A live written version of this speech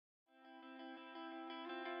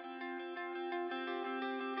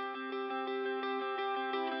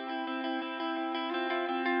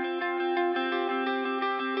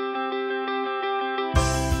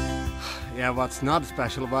yeah, what's not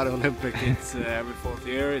special about the Olympic? It's every 4th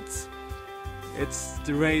year. It's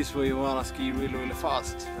the race where you wanna ski really, really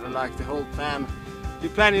fast. And like the whole plan, you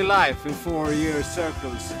plan your life in 4-year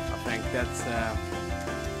circles. I think that's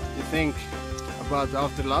you think about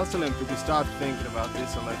after the last Olympic. You start thinking about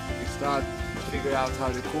this Olympic. You start figure out how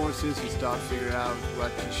the course is. You start figuring out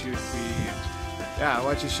what you should be,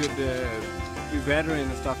 what you should be better in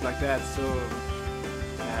and stuff like that. So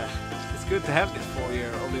it's good to have this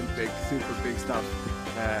 4-year Olympic, super big stuff,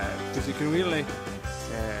 because you can really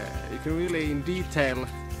in detail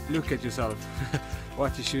look at yourself,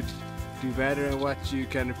 what you should do better and what you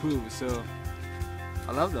can improve. So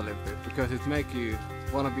I love the Olympic because it makes you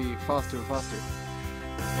want to be faster and faster.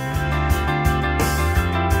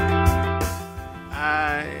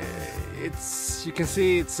 You can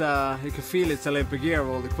see you can feel it's Olympic year of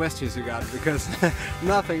all the questions you got, because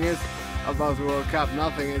nothing is about the World Cup,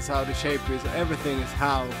 nothing is how the shape is, everything is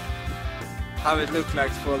how it looks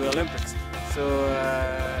like for the Olympics. So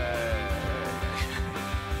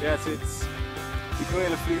yes, you can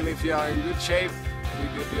really feel if you are in good shape,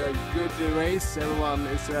 you are in good race. Everyone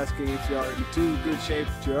is asking if you are in too good shape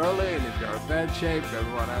too early, and if you are in bad shape,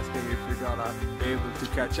 everyone asking if you're gonna be able to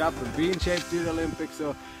catch up and be in shape to the Olympics.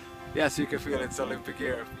 So yes, you can feel it's Olympic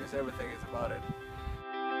year because everything is about it.